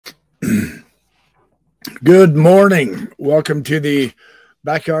Good morning. Welcome to the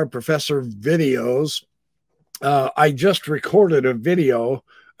Backyard Professor videos. I just recorded a video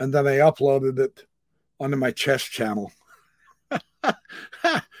and then I uploaded it onto my chess channel.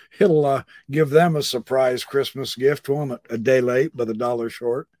 It'll give them a surprise Christmas gift, won't it? A day late, but $1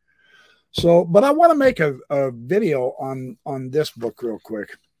 short. But I want to make a video on this book real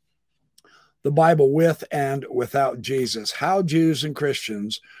quick. The Bible with and without Jesus. How Jews and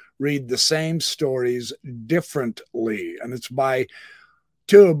Christians read the same stories differently. And it's by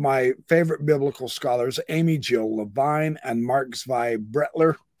two of my favorite biblical scholars, Amy Jill Levine and Marc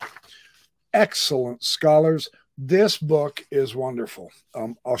Brettler. Excellent scholars. This book is wonderful.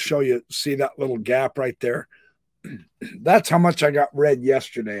 I'll show you, see that little gap right there? That's how much I got read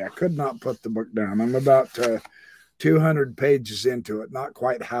yesterday. I could not put the book down. I'm about 200 pages into it, not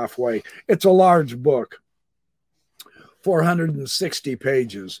quite halfway. It's a large book, 460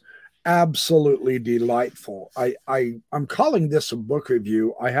 pages. Absolutely delightful. I'm calling this a book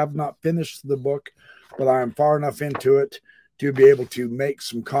review. I have not finished the book, but I am far enough into it to be able to make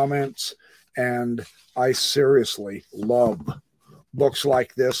some comments. And I seriously love books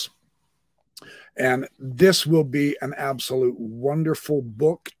like this. And this will be an absolute wonderful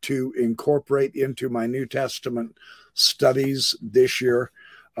book to incorporate into my New Testament studies this year.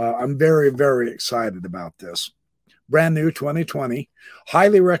 I'm very, very excited about this. Brand new 2020,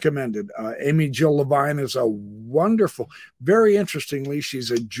 highly recommended. Amy Jill Levine is a wonderful, very interestingly,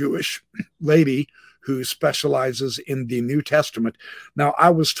 she's a Jewish lady who specializes in the New Testament. Now,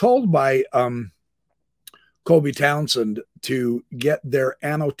 I was told by Colby Townsend to get their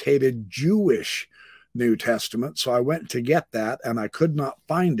annotated Jewish New Testament. So I went to get that and I could not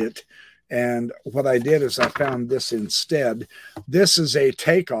find it. And what I did is I found this instead. This is a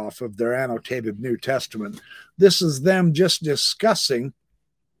takeoff of their annotated New Testament. This is them just discussing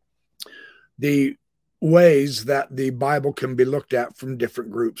the ways that the Bible can be looked at from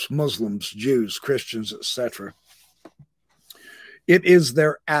different groups, Muslims, Jews, Christians, etc. It is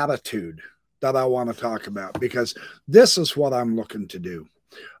their attitude that I want to talk about, because this is what I'm looking to do.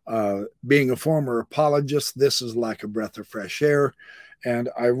 Being a former apologist, this is like a breath of fresh air. And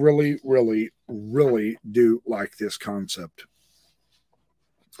I really, really, really do like this concept.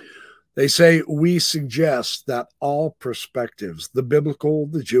 They say we suggest that all perspectives, the biblical,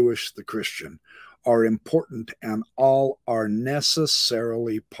 the Jewish, the Christian, are important and all are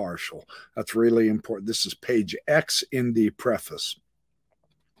necessarily partial. That's really important. This is page X in the preface.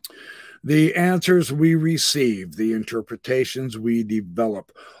 The answers we receive, the interpretations we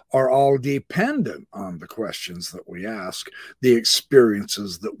develop, are all dependent on the questions that we ask, the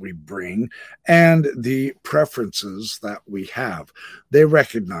experiences that we bring, and the preferences that we have. They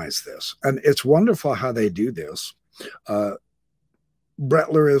recognize this, and it's wonderful how they do this.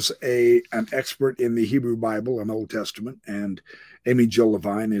 Brettler is an expert in the Hebrew Bible and Old Testament, and Amy Jill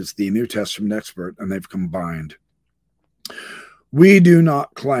Levine is the New Testament expert, and they've combined. We do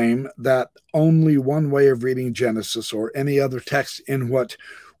not claim that only one way of reading Genesis or any other text in what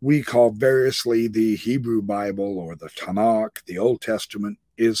we call variously the Hebrew Bible or the Tanakh, the Old Testament,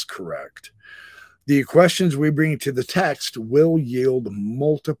 is correct. The questions we bring to the text will yield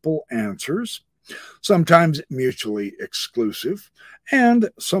multiple answers, sometimes mutually exclusive, and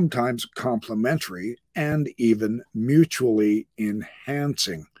sometimes complementary, and even mutually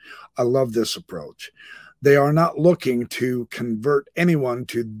enhancing. I love this approach. They are not looking to convert anyone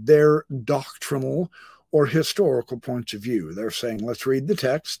to their doctrinal or historical points of view. They're saying, let's read the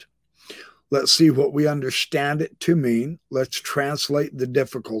text. Let's see what we understand it to mean. Let's translate the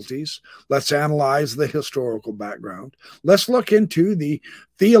difficulties. Let's analyze the historical background. Let's look into the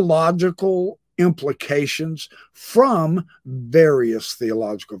theological implications from various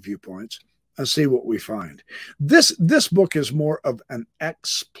theological viewpoints and see what we find. This book is more of an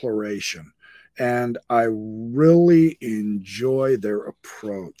exploration, and I really enjoy their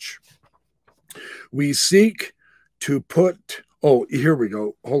approach. We seek to put, here we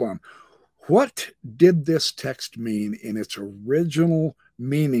go. Hold on. What did this text mean in its original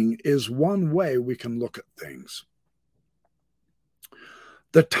meaning is one way we can look at things.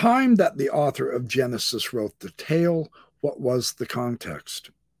 The time that the author of Genesis wrote the tale, what was the context?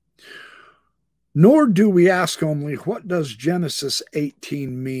 Nor do we ask only, what does Genesis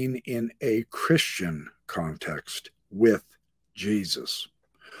 18 mean in a Christian context with Jesus?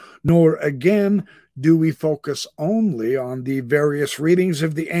 Nor again do we focus only on the various readings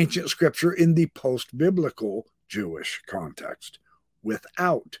of the ancient scripture in the post-biblical Jewish context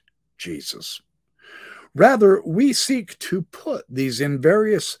without Jesus. Rather, we seek to put these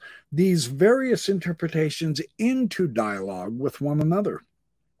various interpretations into dialogue with one another.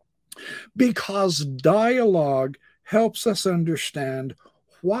 because dialogue helps us understand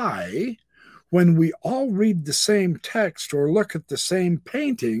why, when we all read the same text or look at the same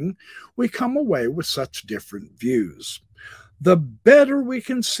painting, we come away with such different views. The better we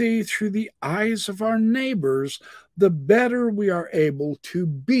can see through the eyes of our neighbors, the better we are able to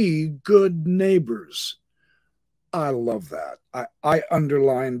be good neighbors. I love that. I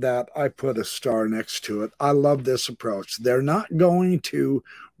underlined that. I put a star next to it. I love this approach. They're not going to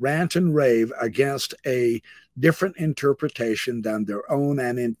rant and rave against a different interpretation than their own.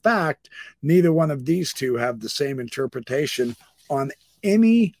 And in fact, neither one of these two have the same interpretation on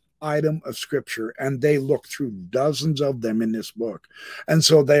any item of scripture, and they look through dozens of them in this book. And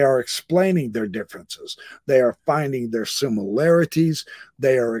so they are explaining their differences. They are finding their similarities.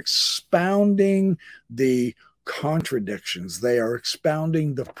 They are expounding the contradictions. They are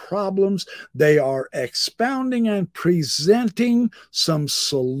expounding the problems. They are expounding and presenting some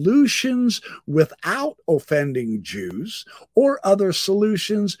solutions without offending Jews or other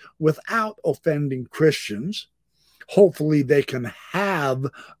solutions without offending Christians. Hopefully they can have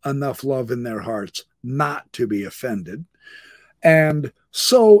enough love in their hearts not to be offended. And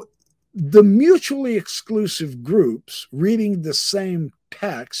so the mutually exclusive groups reading the same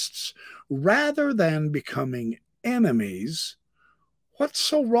texts, rather than becoming enemies, what's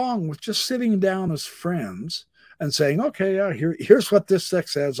so wrong with just sitting down as friends and saying, okay, here's what this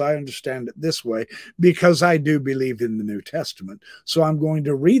text says. I understand it this way because I do believe in the New Testament. So I'm going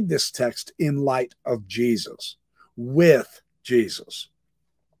to read this text in light of Jesus, with Jesus.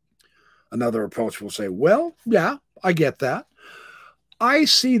 Another approach will say, well, yeah, I get that. I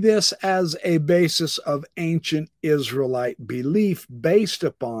see this as a basis of ancient Israelite belief based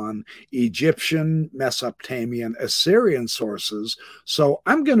upon Egyptian, Mesopotamian, Assyrian sources. So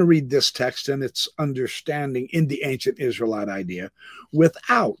I'm going to read this text and its understanding in the ancient Israelite idea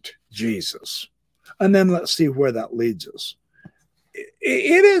without Jesus. And then let's see where that leads us.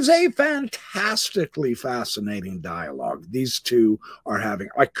 It is a fantastically fascinating dialogue these two are having.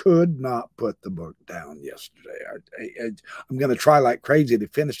 I could not put the book down yesterday. I'm going to try like crazy to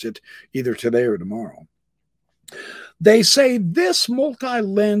finish it either today or tomorrow. They say this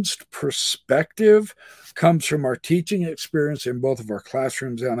multi-lensed perspective comes from our teaching experience in both of our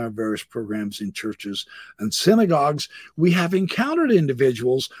classrooms and our various programs in churches and synagogues. We have encountered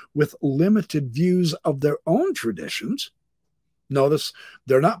individuals with limited views of their own traditions. Notice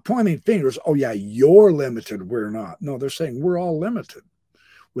they're not pointing fingers. Oh, yeah, you're limited. We're not. No, they're saying we're all limited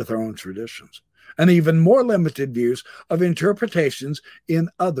with our own traditions, and even more limited views of interpretations in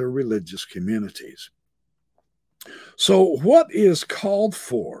other religious communities. So what is called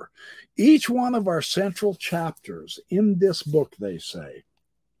for? Each one of our central chapters in this book, they say,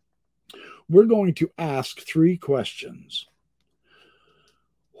 we're going to ask three questions.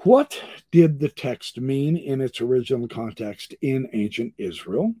 What did the text mean in its original context in ancient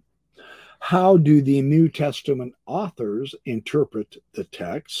Israel? How do the New Testament authors interpret the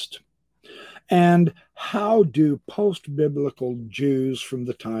text? And how do post-biblical Jews from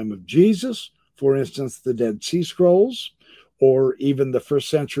the time of Jesus, for instance, the Dead Sea Scrolls, or even the first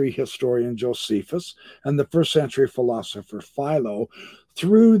century historian Josephus and the first century philosopher Philo,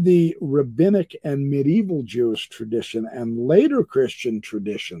 through the rabbinic and medieval Jewish tradition and later Christian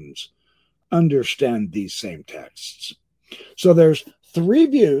traditions, understand these same texts? So there's three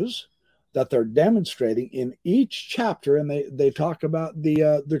views that they're demonstrating in each chapter, and they talk about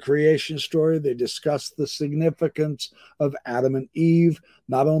the creation story. They discuss the significance of Adam and Eve,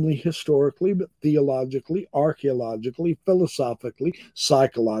 not only historically, but theologically, archaeologically, philosophically,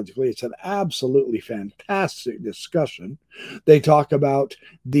 psychologically. It's an absolutely fantastic discussion. They talk about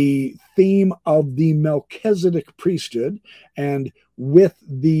the theme of the Melchizedek priesthood, and with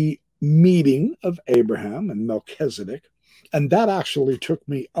the meeting of Abraham and Melchizedek. And that actually took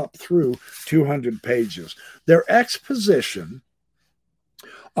me up through 200 pages. Their exposition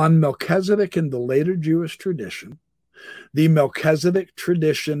on Melchizedek in the later Jewish tradition, the Melchizedek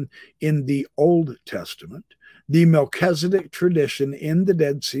tradition in the Old Testament, the Melchizedek tradition in the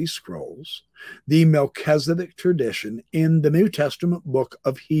Dead Sea Scrolls, the Melchizedek tradition in the New Testament book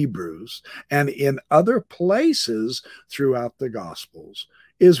of Hebrews, and in other places throughout the Gospels,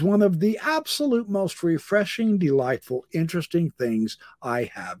 is one of the absolute most refreshing, delightful, interesting things I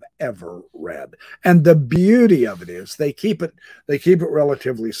have ever read. And the beauty of it is they keep it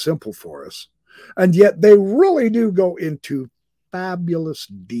relatively simple for us. And yet they really do go into fabulous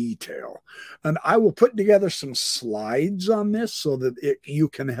detail. And I will put together some slides on this so that you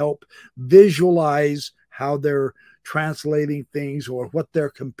can help visualize how they're translating things or what they're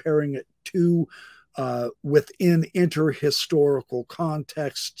comparing it to within interhistorical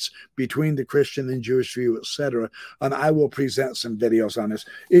contexts between the Christian and Jewish view, etc. And I will present some videos on this.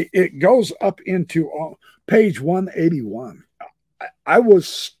 It goes up into page 181. I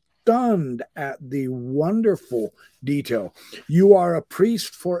was stunned at the wonderful detail. You are a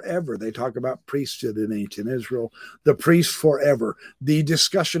priest forever. They talk about priesthood in ancient Israel, the priest forever, the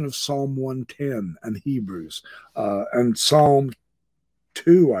discussion of Psalm 110 and Hebrews, and Psalm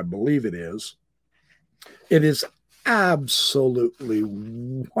 2, I believe it is. It is absolutely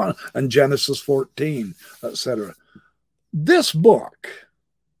one, and Genesis 14, etc. This book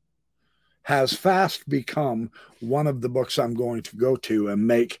has fast become one of the books I'm going to go to and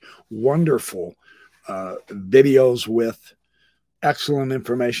make wonderful videos with excellent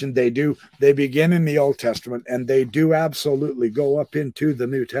information. They begin in the Old Testament, and they do absolutely go up into the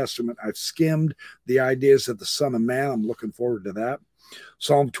New Testament. I've skimmed the ideas of the Son of Man. I'm looking forward to that.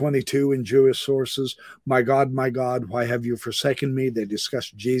 Psalm 22 in Jewish sources, my God, why have you forsaken me? They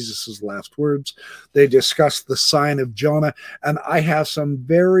discuss Jesus's last words. They discuss the sign of Jonah, and I have some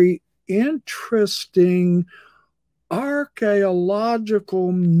very interesting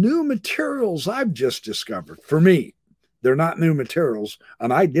archaeological new materials I've just discovered. For me, they're not new materials,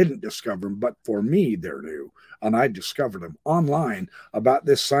 and I didn't discover them, but for me, they're new, and I discovered them online about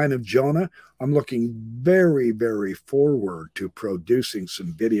this sign of Jonah. I'm looking very, very forward to producing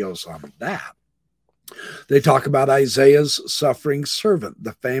some videos on that. They talk about Isaiah's suffering servant,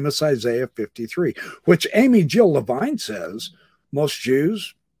 the famous Isaiah 53, which Amy Jill Levine says most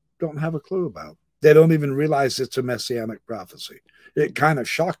Jews don't have a clue about. They don't even realize it's a messianic prophecy. It kind of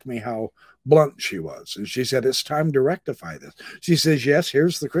shocked me how blunt she was. And she said, it's time to rectify this. She says, yes,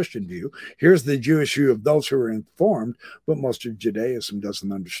 here's the Christian view. Here's the Jewish view of those who are informed, but most of Judaism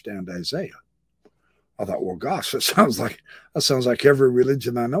doesn't understand Isaiah. I thought, well, gosh, that sounds like every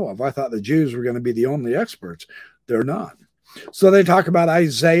religion I know of. I thought the Jews were going to be the only experts. They're not. So they talk about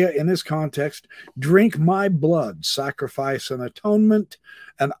Isaiah in this context. Drink my blood, sacrifice and atonement,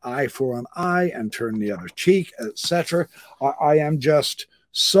 an eye for an eye, and turn the other cheek, etc. I am just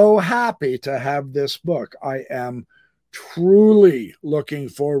so happy to have this book. I am truly looking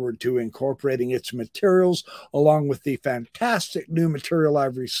forward to incorporating its materials along with the fantastic new material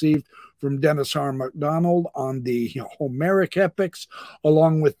I've received from Dennis R. MacDonald on the Homeric epics,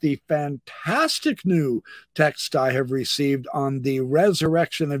 along with the fantastic new text I have received on the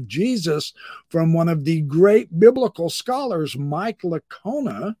resurrection of Jesus from one of the great biblical scholars, Mike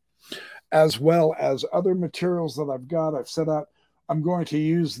Licona, as well as other materials that I've got. I've set out, I'm going to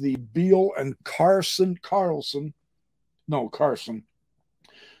use the Beale and Carson,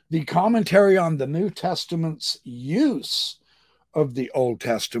 the commentary on the New Testament's use of the Old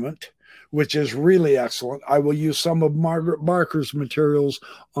Testament, which is really excellent. I will use some of Margaret Barker's materials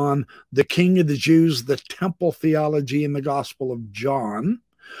on the King of the Jews, the temple theology in the Gospel of John.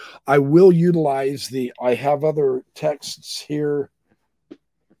 I will utilize I have other texts here.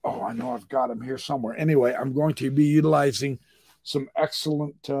 Oh, I know I've got them here somewhere. Anyway, I'm going to be utilizing some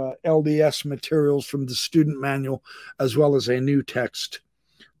excellent LDS materials from the student manual, as well as a new text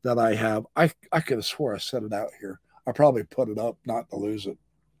that I have. I could have swore I set it out here. I probably put it up not to lose it.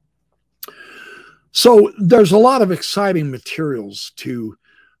 So there's a lot of exciting materials to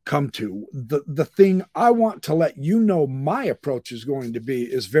come to. The thing I want to let you know my approach is going to be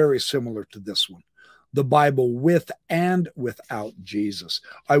is very similar to this one. The Bible with and without Jesus.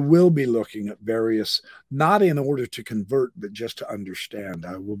 I will be looking at various, not in order to convert, but just to understand.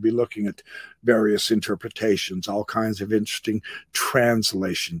 I will be looking at various interpretations, all kinds of interesting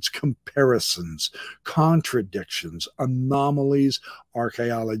translations, comparisons, contradictions, anomalies,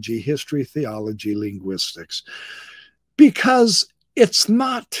 archaeology, history, theology, linguistics. Because it's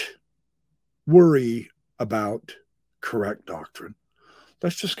not worry about correct doctrine.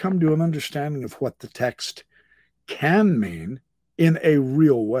 Let's just come to an understanding of what the text can mean in a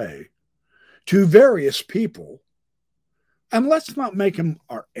real way to various people. And let's not make them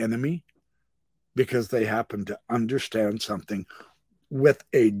our enemy because they happen to understand something with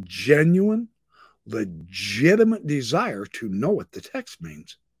a genuine, legitimate desire to know what the text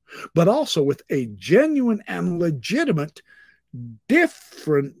means, but also with a genuine and legitimate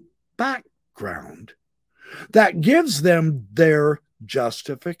different background that gives them their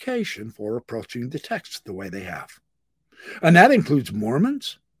justification for approaching the text the way they have. And that includes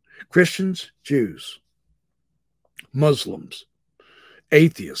Mormons, Christians, Jews, Muslims,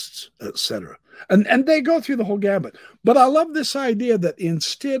 atheists, etc. And they go through the whole gamut. But I love this idea that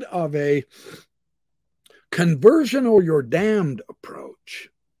instead of a conversion or you're damned approach,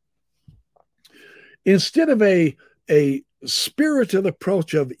 instead of a spirited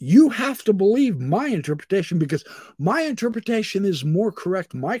approach of you have to believe my interpretation because my interpretation is more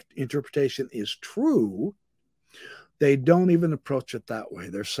correct, my interpretation is true, they don't even approach it that way.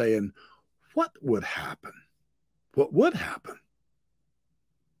 They're saying, what would happen? What would happen?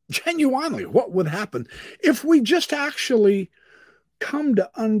 Genuinely, what would happen if we just actually come to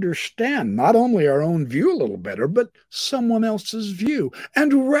understand not only our own view a little better, but someone else's view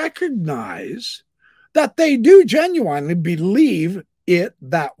and recognize that they do genuinely believe it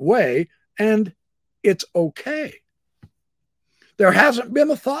that way and it's okay. There hasn't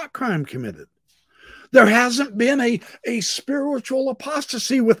been a thought crime committed. There hasn't been a spiritual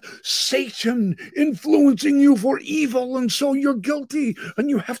apostasy with Satan influencing you for evil, and so you're guilty and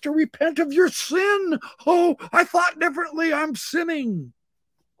you have to repent of your sin. Oh, I thought differently. I'm sinning.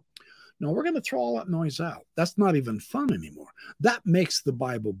 No, we're going to throw all that noise out. That's not even fun anymore. That makes the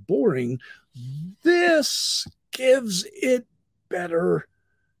Bible boring. This gives it better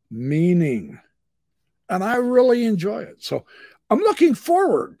meaning. And I really enjoy it. So I'm looking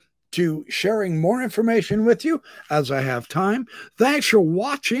forward to sharing more information with you as I have time. Thanks for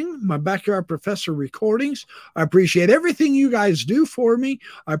watching my Backyard Professor recordings. I appreciate everything you guys do for me.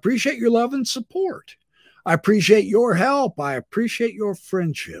 I appreciate your love and support. I appreciate your help. I appreciate your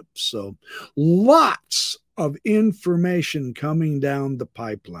friendship. So lots of information coming down the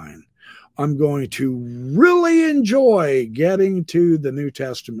pipeline. I'm going to really enjoy getting to the New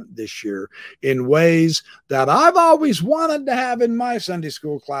Testament this year in ways that I've always wanted to have in my Sunday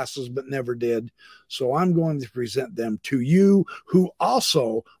school classes, but never did. So I'm going to present them to you who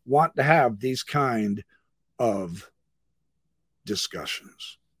also want to have these kind of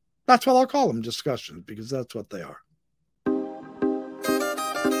discussions. That's what I'll call them, discussions, because that's what they are.